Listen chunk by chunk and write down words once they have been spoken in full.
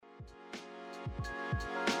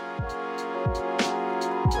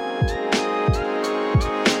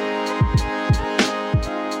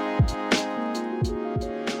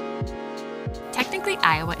Technically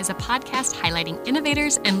Iowa is a podcast highlighting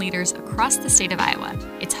innovators and leaders across the state of Iowa.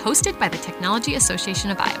 It's hosted by the Technology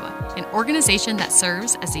Association of Iowa, an organization that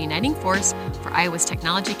serves as the uniting force for Iowa's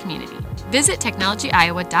technology community. Visit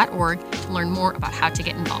technologyiowa.org to learn more about how to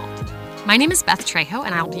get involved. My name is Beth Trejo,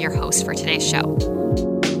 and I'll be your host for today's show.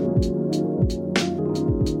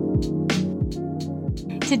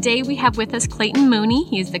 Today we have with us Clayton Mooney.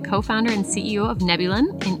 He is the co-founder and CEO of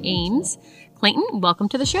Nebulum in Ames. Clayton, welcome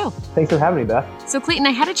to the show. Thanks for having me, Beth. So Clayton,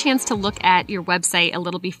 I had a chance to look at your website a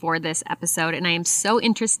little before this episode, and I am so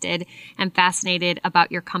interested and fascinated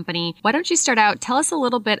about your company. Why don't you start out, tell us a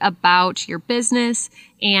little bit about your business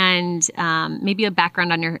and maybe a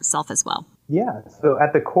background on yourself as well. Yeah, so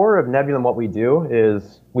at the core of Nebulum, what we do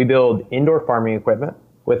is we build indoor farming equipment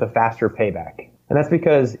with a faster payback. And that's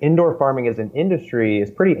because indoor farming as an industry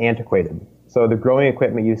is pretty antiquated. So the growing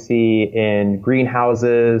equipment you see in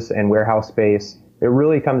greenhouses and warehouse space, it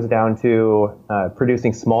really comes down to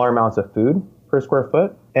producing smaller amounts of food per square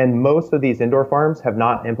foot. And most of these indoor farms have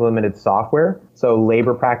not implemented software. So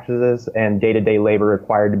labor practices and day-to-day labor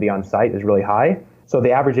required to be on site is really high. So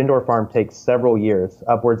the average indoor farm takes several years,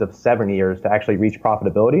 upwards of 7 years, to actually reach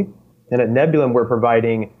profitability. And at Nebulum, we're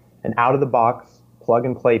providing an out-of-the-box,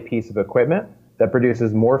 plug-and-play piece of equipment that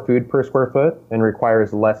produces more food per square foot and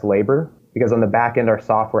requires less labor, because on the back end, our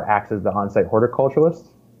software acts as the on-site horticulturalist,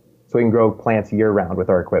 so we can grow plants year-round with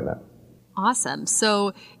our equipment. Awesome.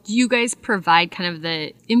 So do you guys provide kind of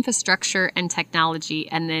the infrastructure and technology,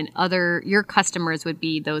 and then your customers would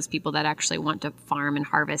be those people that actually want to farm and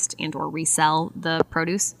harvest and or resell the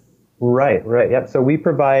produce? Right. Yep. So we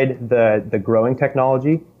provide the growing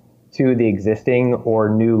technology to the existing or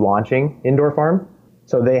new launching indoor farm.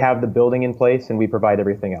 So they have the building in place and we provide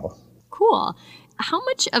everything else. Cool. How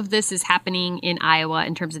much of this is happening in Iowa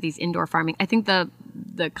in terms of these indoor farming? I think the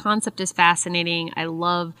concept is fascinating. I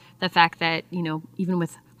love the fact that, even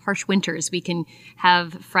with harsh winters, we can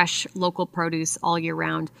have fresh local produce all year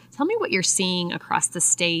round. Tell me what you're seeing across the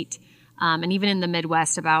state and even in the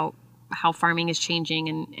Midwest about how farming is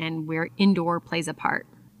changing and where indoor plays a part.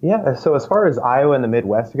 Yeah, so as far as Iowa and the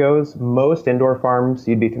Midwest goes, most indoor farms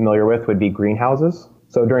you'd be familiar with would be greenhouses.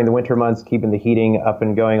 So during the winter months, keeping the heating up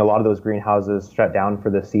and going, a lot of those greenhouses shut down for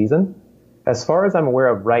the season. As far as I'm aware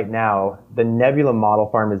of right now, the Nebulum model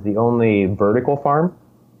farm is the only vertical farm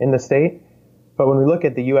in the state. But when we look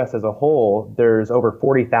at the U.S. as a whole, there's over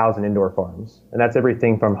 40,000 indoor farms. And that's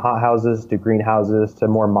everything from hothouses to greenhouses to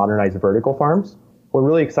more modernized vertical farms. We're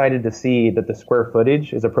really excited to see that the square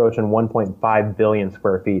footage is approaching 1.5 billion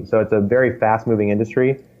square feet. So it's a very fast-moving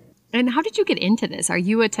industry. And how did you get into this? Are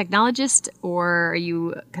you a technologist or are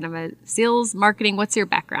you kind of a sales, marketing? What's your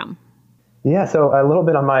background? Yeah, so a little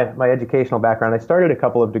bit on my educational background. I started a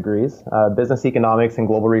couple of degrees, business economics and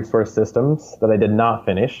global resource systems that I did not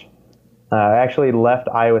finish. I actually left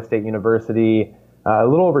Iowa State University a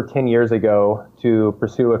little over 10 years ago to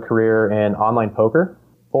pursue a career in online poker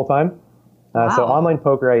full-time. Wow. So online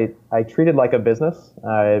poker, I treated like a business.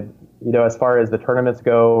 As far as the tournaments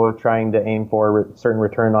go, trying to aim for certain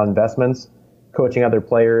return on investments, coaching other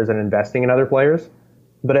players and investing in other players.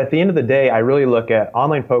 But at the end of the day, I really look at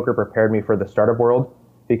online poker prepared me for the startup world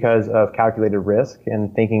because of calculated risk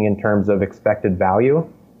and thinking in terms of expected value.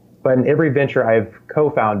 But in every venture I've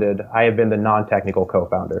co-founded, I have been the non-technical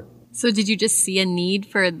co-founder. So did you just see a need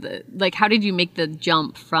for how did you make the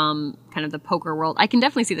jump from kind of the poker world? I can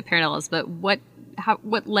definitely see the parallels, but what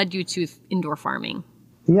led you to indoor farming?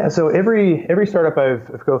 Yeah, so every startup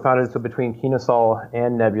I've co-founded, so between Kenosol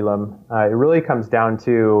and Nebulum, it really comes down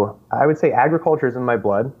to, I would say agriculture is in my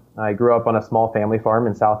blood. I grew up on a small family farm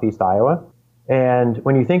in southeast Iowa. And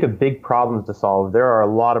when you think of big problems to solve, there are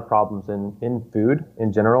a lot of problems in food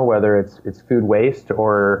in general, whether it's food waste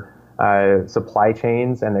or supply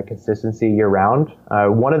chains and the consistency year round.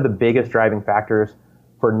 One of the biggest driving factors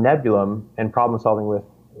for Nebulum and problem solving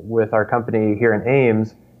with our company here in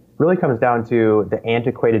Ames really comes down to the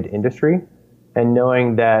antiquated industry and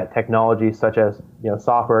knowing that technology such as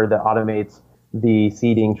software that automates the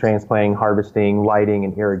seeding, transplanting, harvesting, lighting,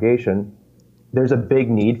 and irrigation, there's a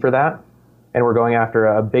big need for that. And we're going after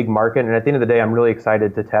a big market. And at the end of the day, I'm really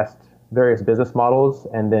excited to test various business models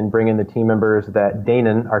and then bring in the team members that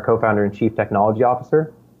Danon, our co-founder and chief technology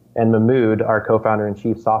officer, and Mahmood, our co-founder and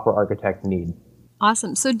chief software architect, need.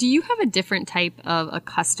 Awesome. So do you have a different type of a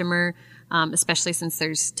customer, especially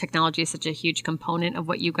since technology is such a huge component of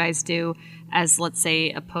what you guys do, as let's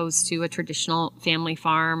say opposed to a traditional family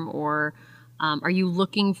farm, or are you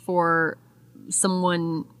looking for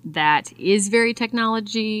someone that is very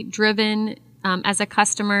technology driven as a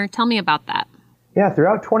customer. Tell me about that. Yeah,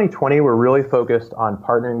 throughout 2020, we're really focused on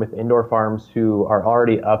partnering with indoor farms who are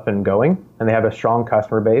already up and going, and they have a strong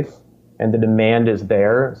customer base, and the demand is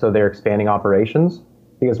there, so they're expanding operations.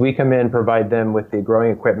 Because we come in, provide them with the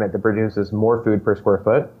growing equipment that produces more food per square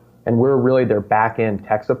foot, and we're really their back-end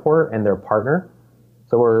tech support and their partner.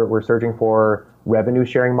 So we're searching for revenue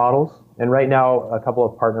sharing models. And right now, a couple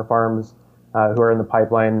of partner farms who are in the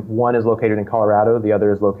pipeline, one is located in Colorado, the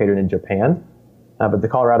other is located in Japan. But the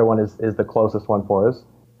Colorado one is the closest one for us.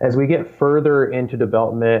 As we get further into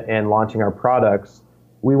development and launching our products,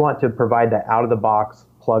 we want to provide that out-of-the-box,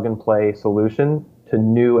 plug-and-play solution to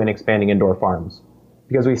new and expanding indoor farms.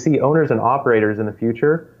 Because we see owners and operators in the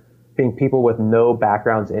future being people with no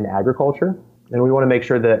backgrounds in agriculture. And we want to make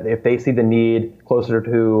sure that if they see the need closer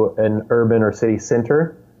to an urban or city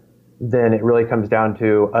center, then it really comes down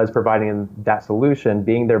to us providing them that solution,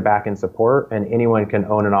 being their back-end support, and anyone can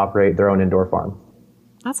own and operate their own indoor farm.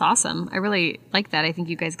 That's awesome. I really like that. I think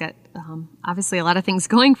you guys got obviously a lot of things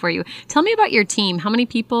going for you. Tell me about your team. How many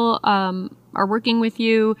people are working with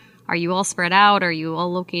you? Are you all spread out? Are you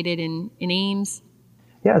all located in Ames?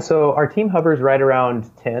 Yeah, so our team hovers right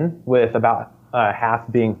around 10, with about half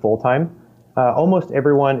being full-time. Almost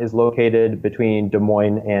everyone is located between Des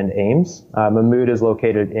Moines and Ames. Mahmoud is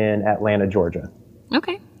located in Atlanta, Georgia.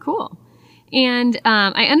 Okay, cool. And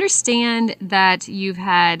I understand that you've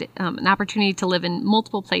had an opportunity to live in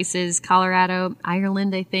multiple places, Colorado,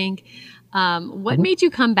 Ireland, I think. What made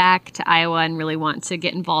you come back to Iowa and really want to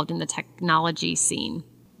get involved in the technology scene?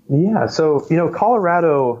 Yeah, so,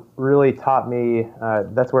 Colorado really taught me,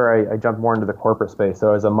 that's where I jumped more into the corporate space. So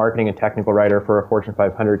I was a marketing and technical writer for a Fortune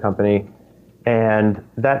 500 company. And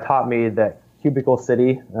that taught me that cubicle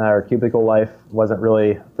city or cubicle life wasn't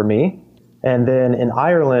really for me. And then in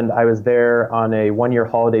Ireland, I was there on a one-year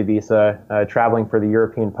holiday visa, traveling for the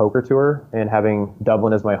European Poker Tour and having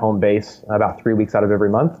Dublin as my home base about 3 weeks out of every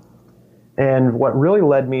month. And what really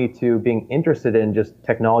led me to being interested in just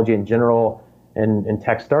technology in general and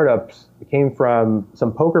tech startups came from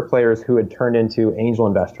some poker players who had turned into angel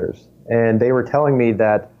investors. And they were telling me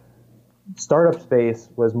that startup space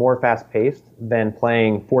was more fast-paced than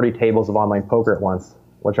playing 40 tables of online poker at once,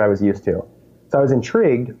 which I was used to. So I was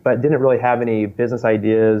intrigued, but didn't really have any business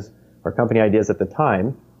ideas or company ideas at the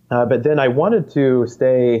time. But then I wanted to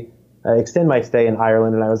extend my stay in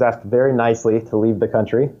Ireland, and I was asked very nicely to leave the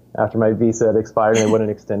country after my visa had expired and they wouldn't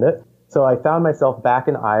extend it. So I found myself back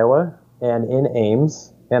in Iowa and in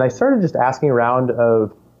Ames, and I started just asking around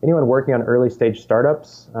of anyone working on early stage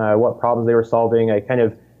startups, what problems they were solving. I kind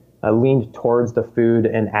of leaned towards the food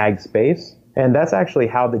and ag space. And that's actually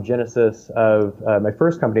how the genesis of my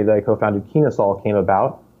first company that I co-founded, Kinosol, came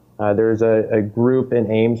about. There's a group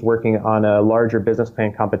in Ames working on a larger business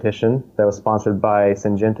plan competition that was sponsored by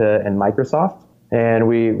Syngenta and Microsoft. And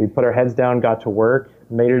we put our heads down, got to work,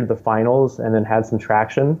 made it to the finals, and then had some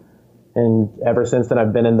traction. And ever since then,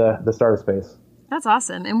 I've been in the startup space. That's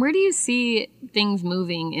awesome. And where do you see things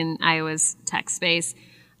moving in Iowa's tech space?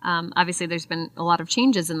 Obviously, there's been a lot of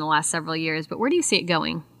changes in the last several years, but where do you see it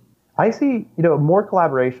going? I see, more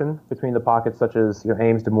collaboration between the pockets such as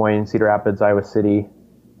Ames, Des Moines, Cedar Rapids, Iowa City.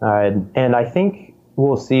 And I think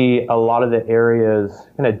we'll see a lot of the areas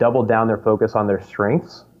kind of double down their focus on their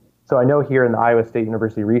strengths. So I know here in the Iowa State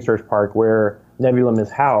University Research Park where Nebulum is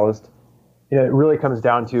housed, it really comes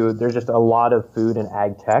down to there's just a lot of food and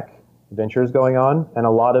ag tech ventures going on. And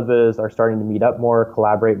a lot of us are starting to meet up more,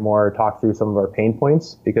 collaborate more, talk through some of our pain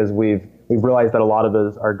points because we've realized that a lot of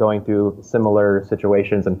us are going through similar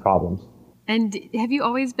situations and problems. And have you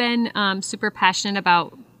always been super passionate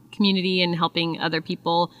about community and helping other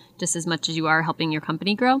people just as much as you are helping your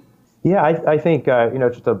company grow? Yeah, I think,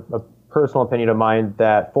 just a personal opinion of mine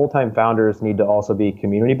that full-time founders need to also be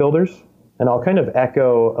community builders. And I'll kind of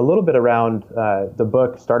echo a little bit around the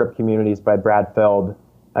book Startup Communities by Brad Feld.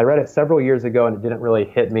 I read it several years ago and it didn't really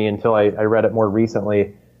hit me until I read it more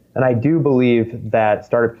recently. And I do believe that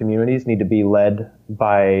startup communities need to be led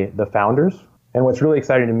by the founders. And what's really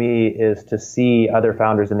exciting to me is to see other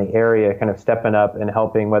founders in the area kind of stepping up and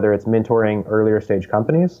helping, whether it's mentoring earlier stage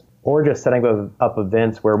companies or just setting up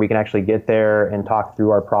events where we can actually get there and talk through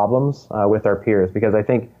our problems with our peers. Because I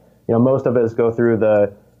think, most of us go through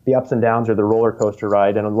the ups and downs or the roller coaster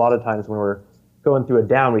ride. And a lot of times when we're going through a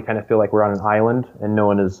down, we kind of feel like we're on an island and no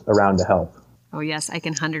one is around to help. Oh, yes, I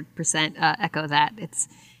can 100% echo that.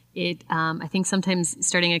 I think sometimes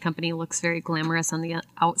starting a company looks very glamorous on the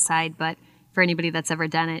outside, but for anybody that's ever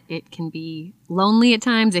done it, it can be lonely at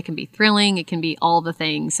times. It can be thrilling. It can be all the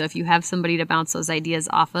things. So if you have somebody to bounce those ideas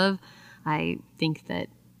off of, I think that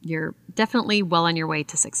you're definitely well on your way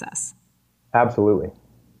to success. Absolutely.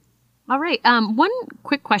 All right. One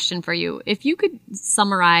quick question for you. If you could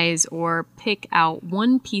summarize or pick out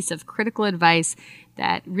one piece of critical advice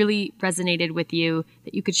that really resonated with you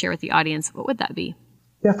that you could share with the audience, what would that be?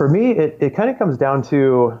 Yeah, for me, it kind of comes down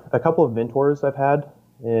to a couple of mentors I've had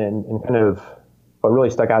and kind of what really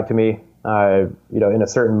stuck out to me, in a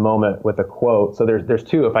certain moment with a quote. So there's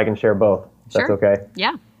two, if I can share both. Sure. That's okay.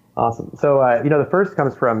 Yeah. Awesome. So, the first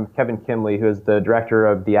comes from Kevin Kimley, who is the director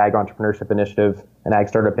of the Ag Entrepreneurship Initiative and Ag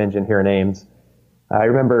Startup Engine here in Ames. I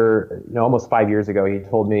remember, almost 5 years ago, he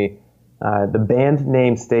told me, the band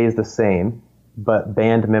name stays the same, but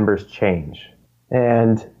band members change.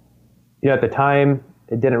 And, at the time,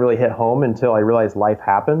 it didn't really hit home until I realized life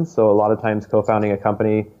happens. So a lot of times co-founding a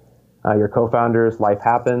company, your co-founders, life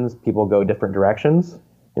happens, people go different directions.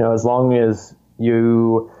 As long as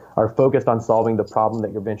you are focused on solving the problem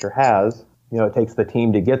that your venture has, it takes the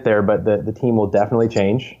team to get there, but the team will definitely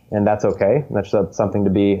change, and that's okay. That's something to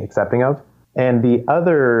be accepting of. And the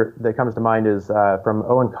other that comes to mind is from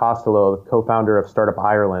Owen Costello, the co-founder of Startup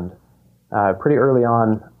Ireland. Pretty early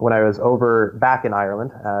on, when I was back in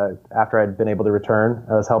Ireland, after I'd been able to return,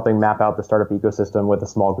 I was helping map out the startup ecosystem with a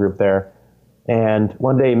small group there. And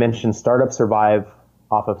one day he mentioned startups survive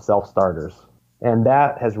off of self-starters. And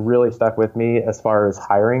that has really stuck with me as far as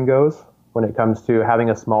hiring goes. When it comes to having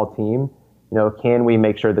a small team, can we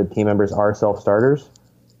make sure that team members are self-starters?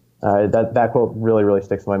 That quote really, really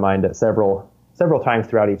sticks in my mind at several times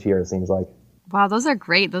throughout each year, it seems like. Wow, those are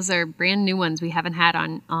great. Those are brand new ones we haven't had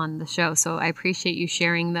on the show. So I appreciate you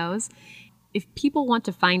sharing those. If people want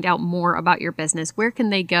to find out more about your business, where can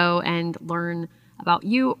they go and learn about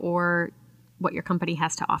you or what your company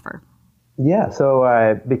has to offer? Yeah,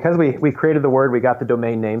 so because we created the word, we got the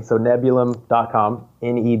domain name, so nebulum.com,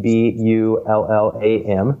 Nebullam,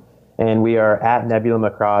 and we are at Nebulum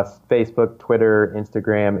across Facebook, Twitter,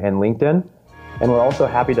 Instagram, and LinkedIn. And we're also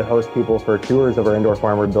happy to host people for tours of our indoor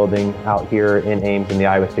farm we're building out here in Ames in the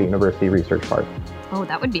Iowa State University Research Park. Oh,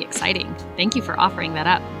 that would be exciting. Thank you for offering that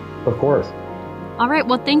up. Of course. All right,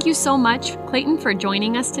 well, thank you so much, Clayton, for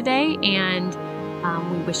joining us today, and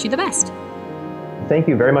we wish you the best. Thank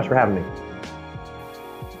you very much for having me.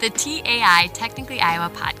 The TAI Technically Iowa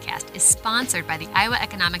podcast is sponsored by the Iowa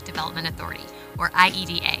Economic Development Authority, or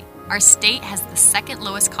IEDA. Our state has the second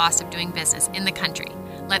lowest cost of doing business in the country.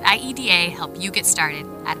 Let IEDA help you get started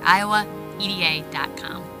at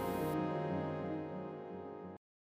iowaeda.com.